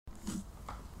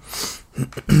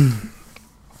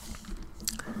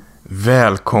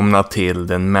Välkomna till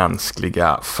den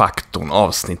mänskliga faktorn,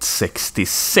 avsnitt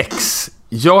 66.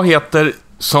 Jag heter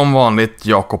som vanligt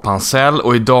Jakob Hansell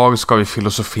och idag ska vi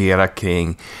filosofera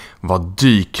kring vad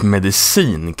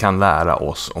dykmedicin kan lära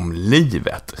oss om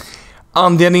livet.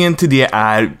 Anledningen till det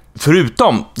är,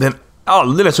 förutom den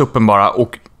alldeles uppenbara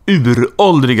och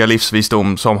uråldriga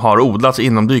livsvisdom som har odlats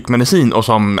inom dykmedicin och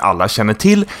som alla känner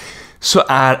till, så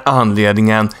är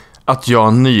anledningen att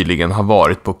jag nyligen har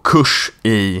varit på kurs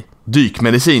i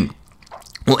dykmedicin.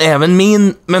 Och även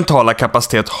min mentala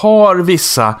kapacitet har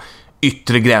vissa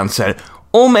yttre gränser,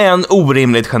 om än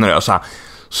orimligt generösa.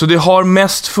 Så det har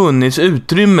mest funnits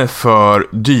utrymme för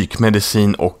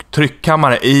dykmedicin och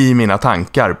tryckkammare i mina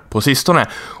tankar på sistone.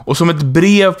 Och som ett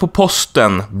brev på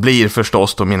posten blir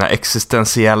förstås då mina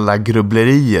existentiella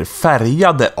grubblerier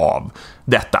färgade av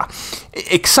detta.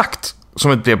 Exakt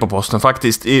som ett brev på posten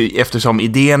faktiskt, eftersom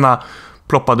idéerna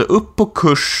ploppade upp på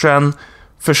kursen,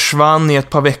 försvann i ett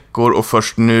par veckor och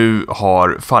först nu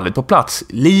har fallit på plats.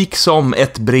 Liksom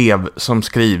ett brev som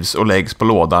skrivs och läggs på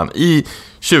lådan i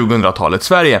 2000-talets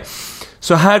Sverige.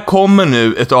 Så här kommer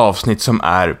nu ett avsnitt som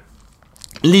är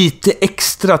lite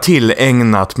extra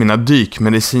tillägnat mina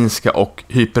dykmedicinska och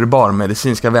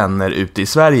hyperbarmedicinska vänner ute i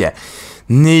Sverige.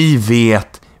 Ni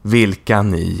vet vilka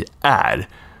ni är,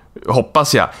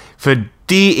 hoppas jag. För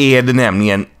det är det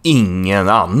nämligen ingen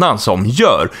annan som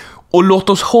gör. Och låt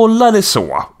oss hålla det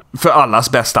så, för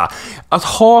allas bästa. Att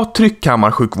ha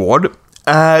tryckkammarsjukvård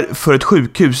är för ett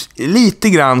sjukhus lite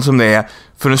grann som det är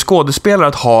för en skådespelare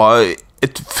att ha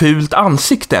ett fult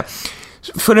ansikte.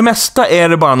 För det mesta är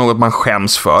det bara något man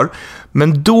skäms för.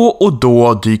 Men då och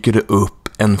då dyker det upp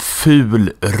en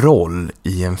ful roll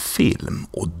i en film.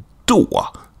 Och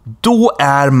då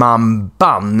är man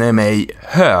banne mig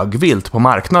högvilt på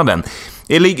marknaden.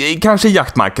 Eller kanske i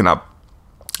jaktmarkerna.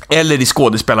 Eller i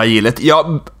skådespelargillet.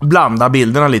 Jag blandar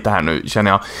bilderna lite här nu,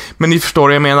 känner jag. Men ni förstår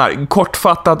vad jag menar.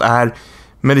 Kortfattat är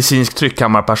medicinsk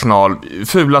tryckkammarpersonal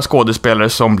fula skådespelare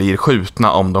som blir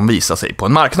skjutna om de visar sig på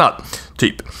en marknad.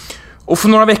 Typ. Och för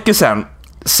några veckor sedan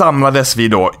samlades vi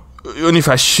då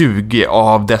ungefär 20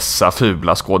 av dessa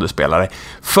fula skådespelare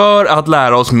för att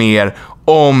lära oss mer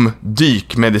om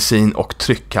dykmedicin och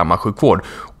tryckkammarsjukvård.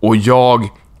 Och jag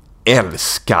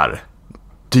älskar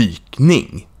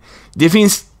dykning. Det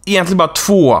finns egentligen bara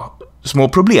två små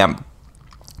problem.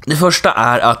 Det första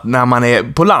är att när man är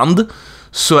på land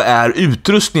så är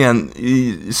utrustningen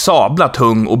sabla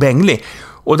tung och bänglig.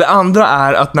 Och det andra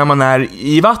är att när man är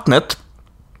i vattnet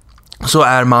så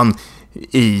är man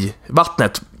i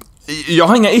vattnet. Jag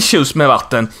har inga issues med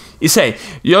vatten i sig.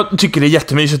 Jag tycker det är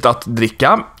jättemysigt att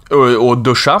dricka och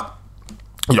duscha.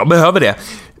 Jag behöver det.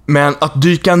 Men att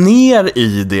dyka ner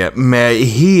i det med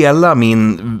hela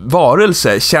min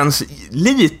varelse känns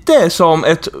lite som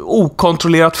ett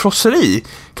okontrollerat frosseri,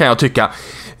 kan jag tycka.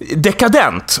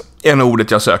 Dekadent är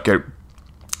ordet jag söker.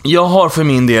 Jag har för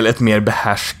min del ett mer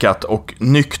behärskat och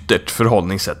nyktert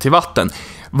förhållningssätt till vatten.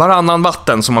 Varannan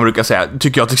vatten, som man brukar säga,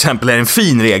 tycker jag till exempel är en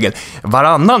fin regel.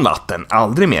 Varannan vatten,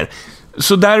 aldrig mer.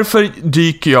 Så därför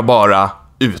dyker jag bara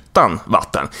utan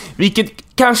vatten. Vilket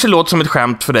kanske låter som ett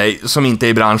skämt för dig som inte är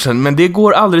i branschen, men det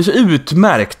går alldeles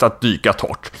utmärkt att dyka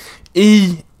torrt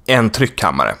i en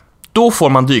tryckkammare. Då får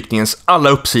man dykningens alla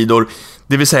uppsidor,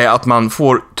 det vill säga att man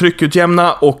får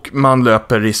tryckutjämna och man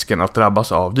löper risken att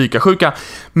drabbas av dykarsjuka,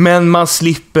 men man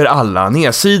slipper alla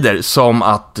nedsidor som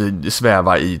att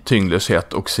sväva i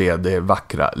tyngdlöshet och se det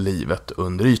vackra livet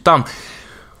under ytan.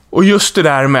 Och just det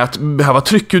där med att behöva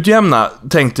tryckutjämna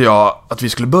tänkte jag att vi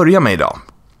skulle börja med idag.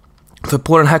 För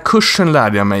på den här kursen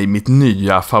lärde jag mig mitt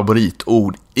nya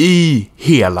favoritord i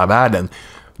hela världen.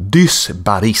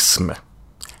 Dysbarism.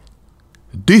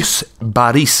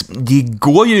 Dysbarism. Det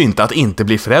går ju inte att inte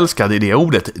bli förälskad i det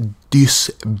ordet.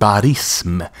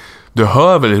 Dysbarism. Du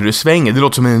hör väl hur det svänger. Det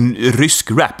låter som en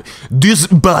rysk rap.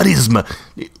 Dysbarism.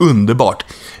 Det är underbart.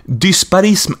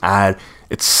 Dysbarism är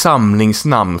ett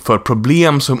samlingsnamn för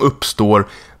problem som uppstår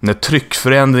när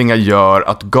tryckförändringar gör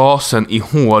att gasen i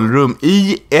hålrum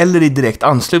i eller i direkt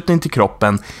anslutning till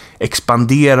kroppen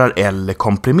expanderar eller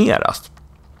komprimeras.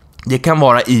 Det kan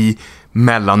vara i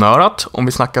mellanörat, om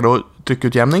vi snackar då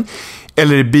tryckutjämning,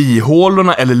 eller i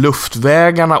bihålorna eller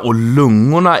luftvägarna och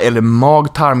lungorna eller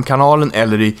mag-tarmkanalen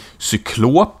eller i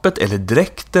cyklopet eller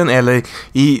dräkten eller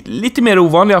i lite mer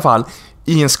ovanliga fall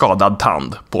i en skadad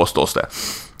tand, påstås det.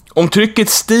 Om trycket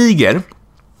stiger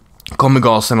kommer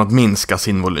gasen att minska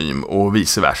sin volym och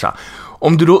vice versa.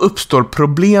 Om det då uppstår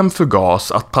problem för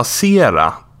gas att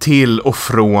passera till och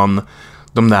från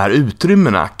de där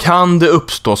utrymmena kan det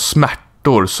uppstå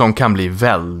smärtor som kan bli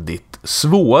väldigt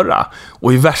svåra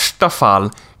och i värsta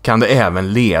fall kan det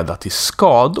även leda till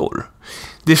skador.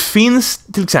 Det finns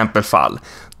till exempel fall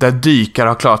där dykare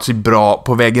har klarat sig bra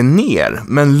på vägen ner,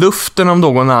 men luften av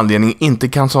någon anledning inte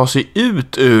kan ta sig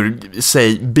ut ur,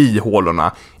 säg,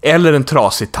 bihålorna eller en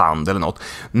trasig tand eller något,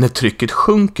 när trycket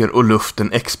sjunker och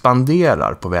luften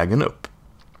expanderar på vägen upp.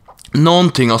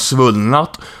 Någonting har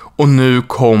svullnat och nu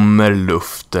kommer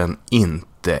luften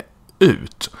inte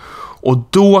ut. Och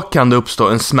då kan det uppstå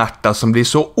en smärta som blir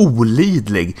så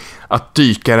olidlig att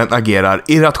dykaren agerar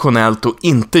irrationellt och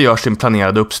inte gör sin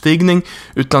planerade uppstigning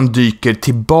utan dyker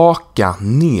tillbaka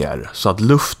ner så att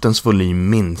luftens volym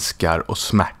minskar och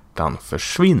smärtan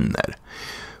försvinner.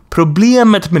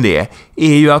 Problemet med det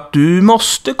är ju att du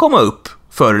måste komma upp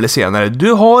förr eller senare.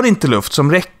 Du har inte luft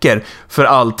som räcker för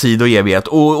all tid och evighet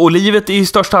och livet i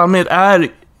största allmänhet är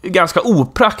ganska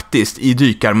opraktiskt i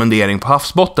dykarmundering på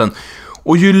havsbotten.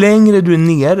 Och ju längre du är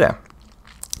nere,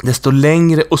 desto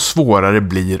längre och svårare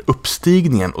blir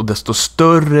uppstigningen och desto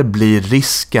större blir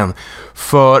risken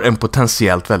för en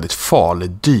potentiellt väldigt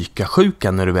farlig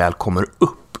dykarsjuka när du väl kommer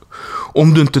upp.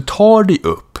 Om du inte tar dig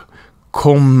upp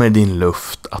kommer din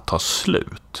luft att ta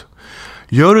slut.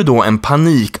 Gör du då en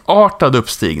panikartad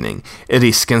uppstigning är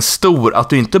risken stor att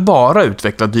du inte bara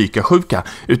utvecklar dykarsjuka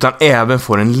utan även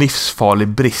får en livsfarlig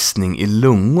bristning i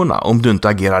lungorna om du inte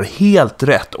agerar helt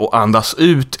rätt och andas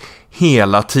ut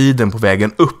hela tiden på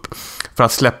vägen upp för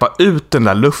att släppa ut den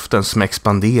där luften som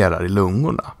expanderar i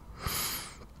lungorna.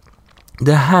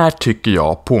 Det här tycker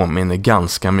jag påminner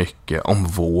ganska mycket om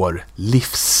vår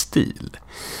livsstil.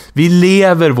 Vi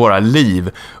lever våra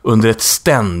liv under ett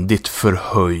ständigt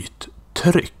förhöjt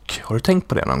tryck. Har du tänkt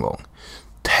på det någon gång?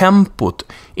 Tempot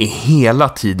är hela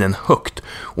tiden högt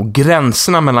och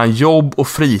gränserna mellan jobb och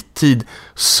fritid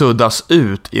suddas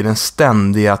ut i den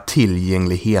ständiga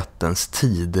tillgänglighetens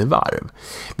tidevarv.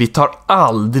 Vi tar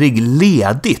aldrig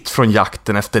ledigt från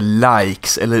jakten efter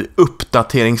likes eller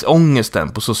uppdateringsångesten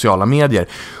på sociala medier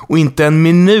och inte en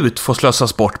minut får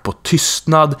slösas bort på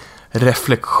tystnad,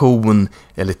 reflektion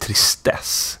eller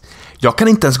tristess. Jag kan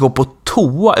inte ens gå på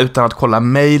toa utan att kolla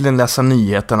mejlen, läsa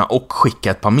nyheterna och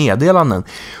skicka ett par meddelanden.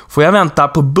 Får jag vänta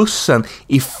på bussen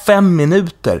i 5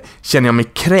 minuter känner jag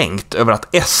mig kränkt över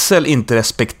att SL inte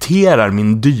respekterar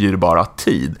min dyrbara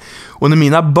tid. Och när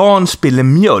mina barn spiller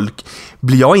mjölk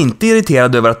blir jag inte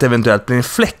irriterad över att det eventuellt blir en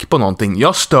fläck på någonting.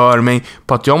 Jag stör mig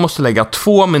på att jag måste lägga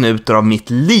 2 minuter av mitt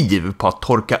liv på att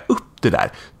torka upp det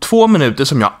där. 2 minuter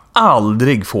som jag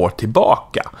aldrig får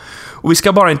tillbaka. Och vi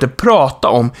ska bara inte prata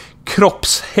om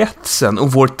kroppshetsen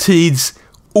och vår tids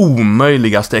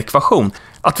omöjligaste ekvation.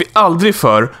 Att vi aldrig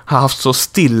förr har haft så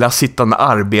stillasittande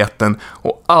arbeten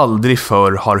och aldrig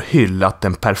förr har hyllat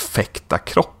den perfekta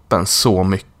kroppen så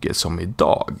mycket som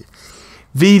idag.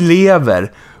 Vi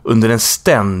lever under en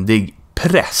ständig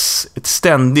press, ett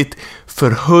ständigt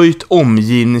förhöjt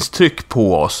omgivningstryck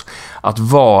på oss att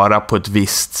vara på ett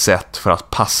visst sätt för att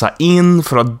passa in,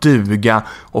 för att duga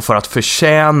och för att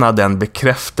förtjäna den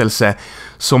bekräftelse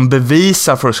som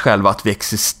bevisar för oss själva att vi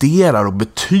existerar och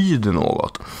betyder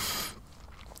något.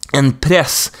 En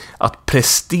press att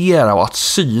prestera och att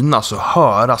synas och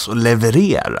höras och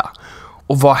leverera.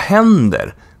 Och vad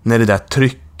händer när det där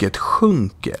trycket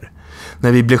sjunker?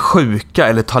 När vi blir sjuka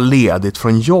eller tar ledigt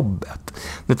från jobbet.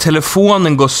 När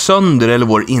telefonen går sönder eller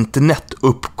vår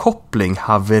internetuppkoppling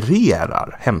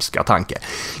havererar. Hemska tanke.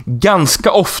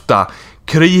 Ganska ofta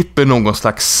kryper någon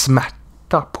slags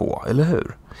smärta på, eller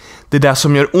hur? Det där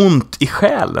som gör ont i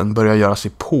själen börjar göra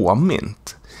sig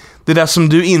påmint. Det där som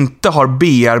du inte har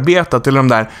bearbetat eller de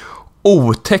där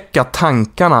otäcka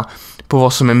tankarna på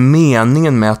vad som är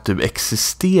meningen med att du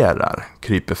existerar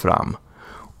kryper fram.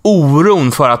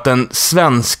 Oron för att den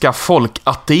svenska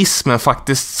folkateismen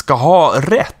faktiskt ska ha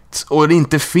rätt och det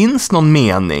inte finns någon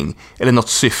mening eller något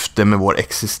syfte med vår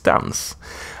existens.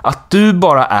 Att du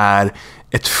bara är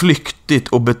ett flyktigt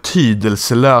och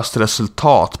betydelselöst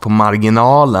resultat på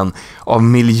marginalen av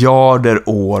miljarder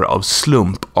år av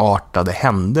slumpartade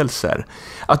händelser.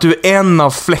 Att du är en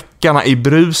av fläckarna i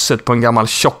bruset på en gammal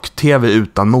tjock-tv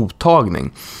utan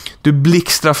mottagning. Du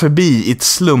blixtrar förbi i ett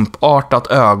slumpartat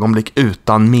ögonblick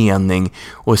utan mening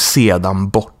och är sedan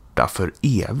borta för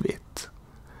evigt.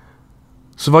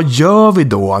 Så vad gör vi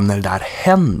då när det där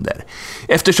händer?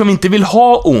 Eftersom vi inte vill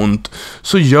ha ont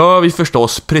så gör vi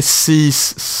förstås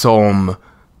precis som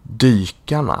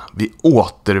dykarna. Vi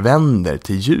återvänder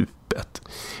till djupet.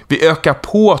 Vi ökar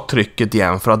på trycket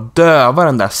igen för att döva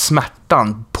den där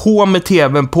smärtan. På med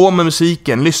tvn, på med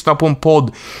musiken, lyssna på en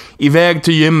podd, iväg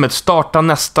till gymmet, starta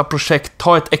nästa projekt,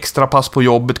 ta ett extra pass på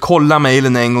jobbet, kolla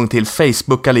mejlen en gång till,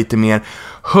 Facebooka lite mer,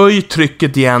 höj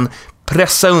trycket igen,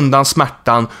 pressa undan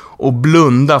smärtan och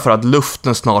blunda för att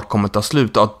luften snart kommer ta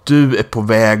slut och att du är på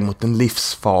väg mot en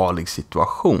livsfarlig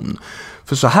situation.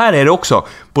 För så här är det också,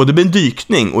 både med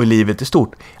dykning och i livet i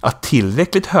stort, att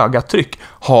tillräckligt höga tryck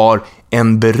har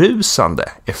en berusande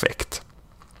effekt.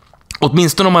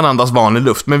 Åtminstone om man andas vanlig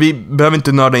luft, men vi behöver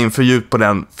inte nörda in för djupt på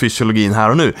den fysiologin här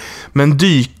och nu. Men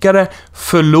dykare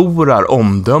förlorar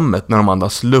omdömet när de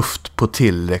andas luft på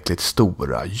tillräckligt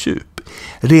stora djup.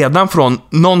 Redan från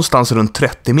någonstans runt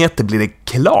 30 meter blir det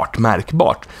klart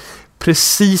märkbart.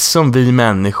 Precis som vi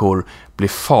människor blir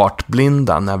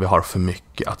fartblinda när vi har för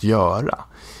mycket att göra.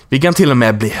 Vi kan till och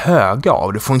med bli höga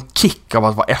av det, få en kick av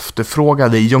att vara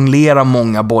efterfrågade, jonglera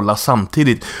många bollar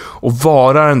samtidigt och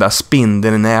vara den där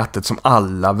spindeln i nätet som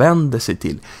alla vänder sig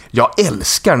till. Jag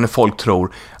älskar när folk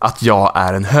tror att jag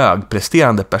är en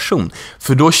högpresterande person,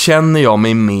 för då känner jag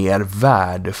mig mer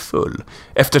värdefull,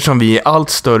 eftersom vi i allt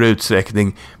större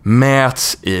utsträckning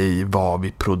mäts i vad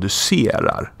vi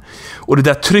producerar. Och det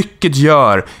där trycket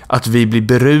gör att vi blir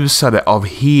berusade av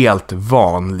helt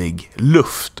vanlig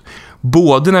luft.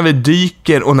 Både när vi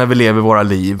dyker och när vi lever våra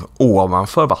liv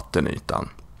ovanför vattenytan.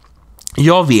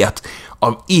 Jag vet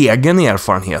av egen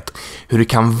erfarenhet hur det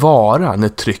kan vara när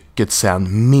trycket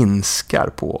sen minskar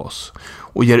på oss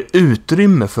och ger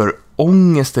utrymme för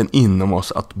ångesten inom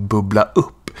oss att bubbla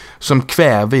upp som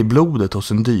kväve i blodet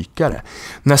hos en dykare.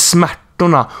 När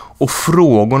smärtorna och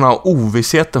frågorna och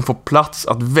ovissheten får plats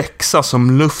att växa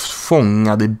som luft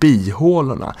fångad i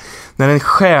bihålorna. När den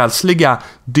själsliga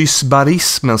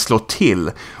dysbarismen slår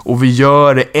till och vi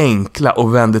gör det enkla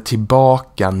och vänder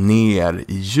tillbaka ner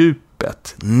i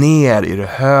djupet, ner i det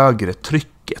högre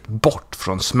trycket, bort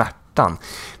från smärtan,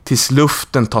 tills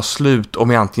luften tar slut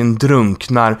och vi antingen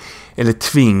drunknar eller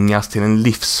tvingas till en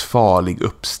livsfarlig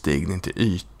uppstigning till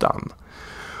ytan.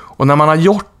 Och när man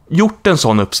har gjort en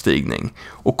sån uppstigning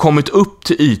och kommit upp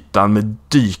till ytan med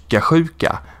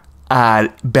dykarsjuka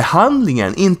är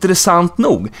behandlingen intressant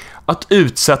nog att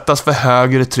utsättas för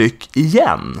högre tryck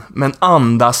igen, men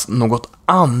andas något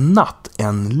annat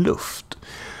än luft.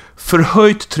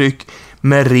 Förhöjt tryck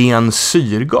med ren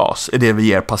syrgas är det vi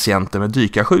ger patienter med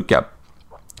dykarsjuka.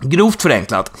 Grovt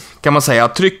förenklat kan man säga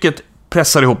att trycket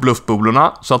pressar ihop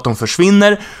luftbubblorna så att de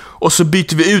försvinner och så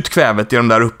byter vi ut kvävet i de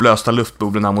där upplösta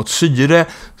luftbubblorna mot syre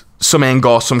som är en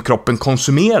gas som kroppen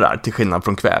konsumerar till skillnad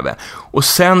från kväve. Och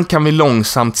sen kan vi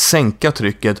långsamt sänka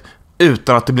trycket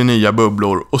utan att det blir nya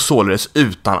bubblor och således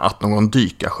utan att någon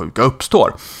dykarsjuka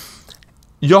uppstår.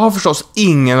 Jag har förstås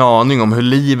ingen aning om hur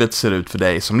livet ser ut för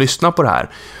dig som lyssnar på det här.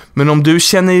 Men om du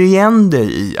känner igen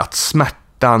dig i att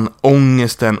smärtan,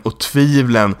 ångesten och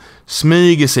tvivlen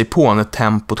smyger sig på när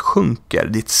tempot sjunker,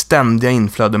 ditt ständiga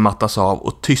inflöde mattas av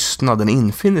och tystnaden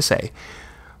infinner sig,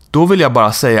 då vill jag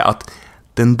bara säga att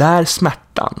den där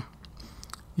smärtan,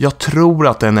 jag tror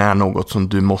att den är något som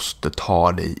du måste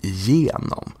ta dig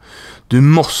igenom. Du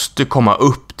måste komma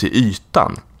upp till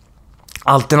ytan.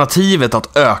 Alternativet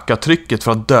att öka trycket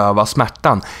för att döva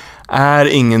smärtan är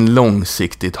ingen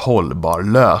långsiktigt hållbar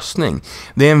lösning.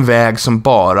 Det är en väg som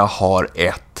bara har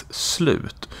ett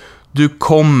slut. Du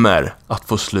kommer att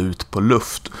få slut på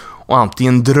luft och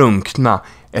antingen drunkna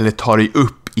eller ta dig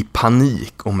upp i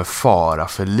panik och med fara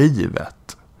för livet.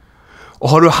 Och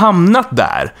har du hamnat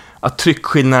där, att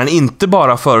tryckskillnaden inte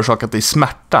bara förorsakat dig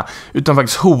smärta utan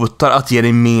faktiskt hotar att ge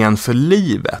dig men för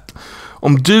livet.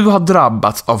 Om du har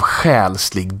drabbats av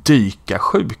själslig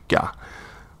dykarsjuka,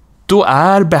 då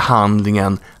är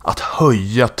behandlingen att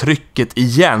höja trycket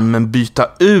igen men byta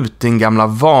ut din gamla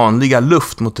vanliga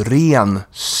luft mot ren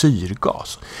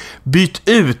syrgas. Byt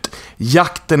ut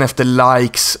jakten efter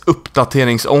likes,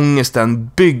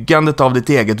 uppdateringsångesten, byggandet av ditt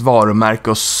eget varumärke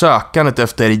och sökandet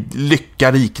efter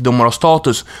lycka, rikedomar och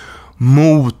status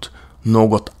mot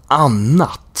något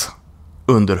annat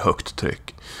under högt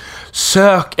tryck.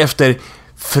 Sök efter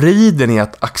friden i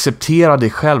att acceptera dig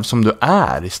själv som du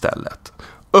är istället.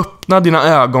 Öppna dina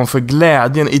ögon för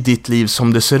glädjen i ditt liv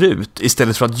som det ser ut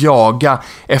istället för att jaga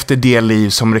efter det liv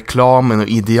som reklamen och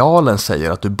idealen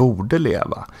säger att du borde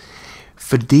leva.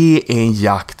 För det är en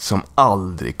jakt som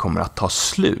aldrig kommer att ta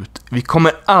slut. Vi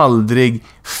kommer aldrig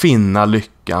finna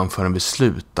lyckan förrän vi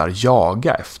slutar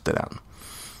jaga efter den.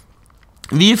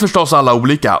 Vi är förstås alla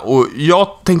olika och jag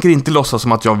tänker inte låtsas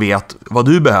som att jag vet vad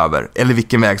du behöver eller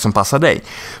vilken väg som passar dig.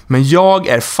 Men jag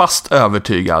är fast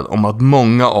övertygad om att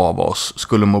många av oss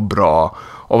skulle må bra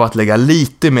av att lägga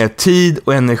lite mer tid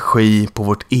och energi på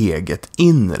vårt eget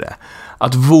inre.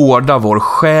 Att vårda vår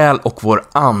själ och vår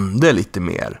ande lite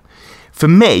mer. För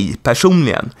mig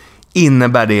personligen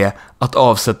innebär det att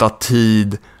avsätta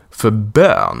tid för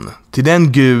bön till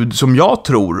den Gud som jag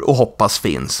tror och hoppas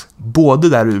finns både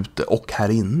där ute och här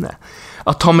inne.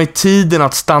 Att ta mig tiden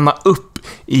att stanna upp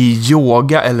i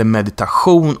yoga eller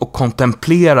meditation och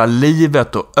kontemplera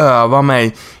livet och öva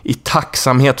mig i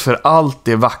tacksamhet för allt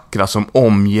det vackra som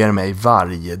omger mig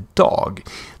varje dag.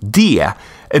 Det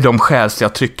är de själsliga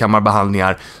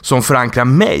tryckkammarbehandlingar som förankrar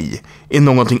mig i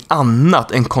någonting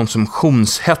annat än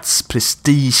konsumtionshets,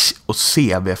 prestige och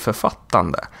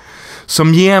CV-författande.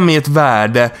 Som ger mig ett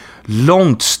värde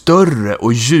långt större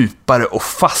och djupare och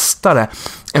fastare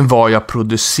än vad jag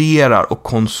producerar och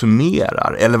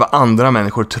konsumerar eller vad andra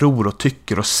människor tror och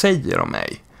tycker och säger om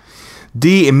mig.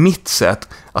 Det är mitt sätt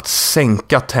att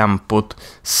sänka tempot,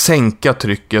 sänka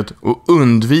trycket och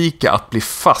undvika att bli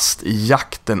fast i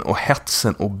jakten och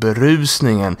hetsen och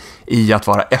berusningen i att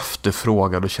vara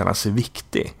efterfrågad och känna sig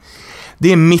viktig.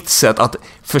 Det är mitt sätt att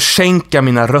försänka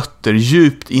mina rötter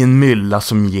djupt i en mylla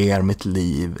som ger mitt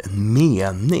liv en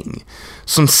mening.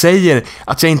 Som säger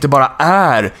att jag inte bara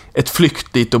är ett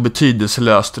flyktigt och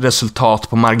betydelselöst resultat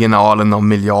på marginalen av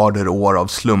miljarder år av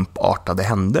slumpartade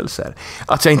händelser.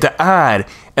 Att jag inte är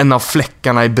en av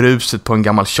fläckarna i bruset på en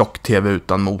gammal tjock-tv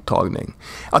utan mottagning.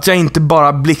 Att jag inte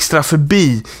bara blixtrar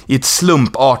förbi i ett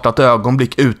slumpartat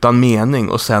ögonblick utan mening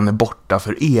och sen är borta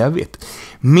för evigt.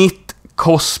 Mitt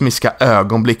kosmiska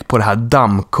ögonblick på det här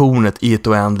dammkornet i ett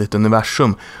oändligt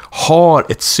universum har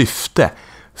ett syfte,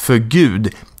 för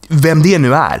Gud, vem det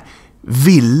nu är,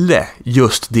 ville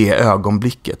just det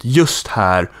ögonblicket, just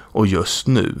här och just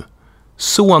nu.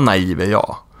 Så naiv är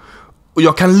jag. Och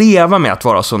jag kan leva med att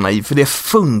vara så naiv, för det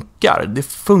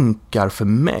funkar för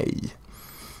mig.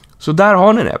 Så där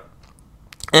har ni det.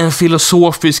 En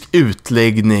filosofisk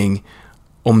utläggning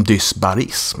om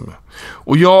dysbarism.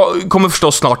 Och jag kommer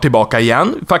förstås snart tillbaka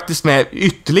igen, faktiskt med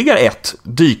ytterligare ett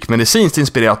dykmedicinskt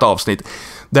inspirerat avsnitt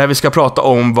där vi ska prata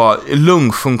om vad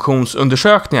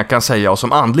lungfunktionsundersökningar kan säga oss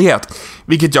om andlighet,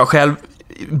 vilket jag själv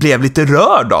blev lite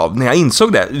rörd av när jag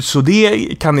insåg det, så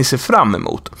det kan ni se fram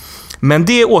emot. Men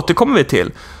det återkommer vi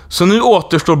till. Så nu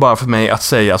återstår bara för mig att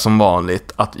säga som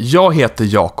vanligt att jag heter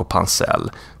Jakob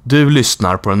Pansell. Du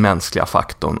lyssnar på den mänskliga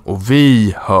faktorn och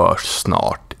vi hörs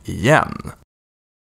snart igen.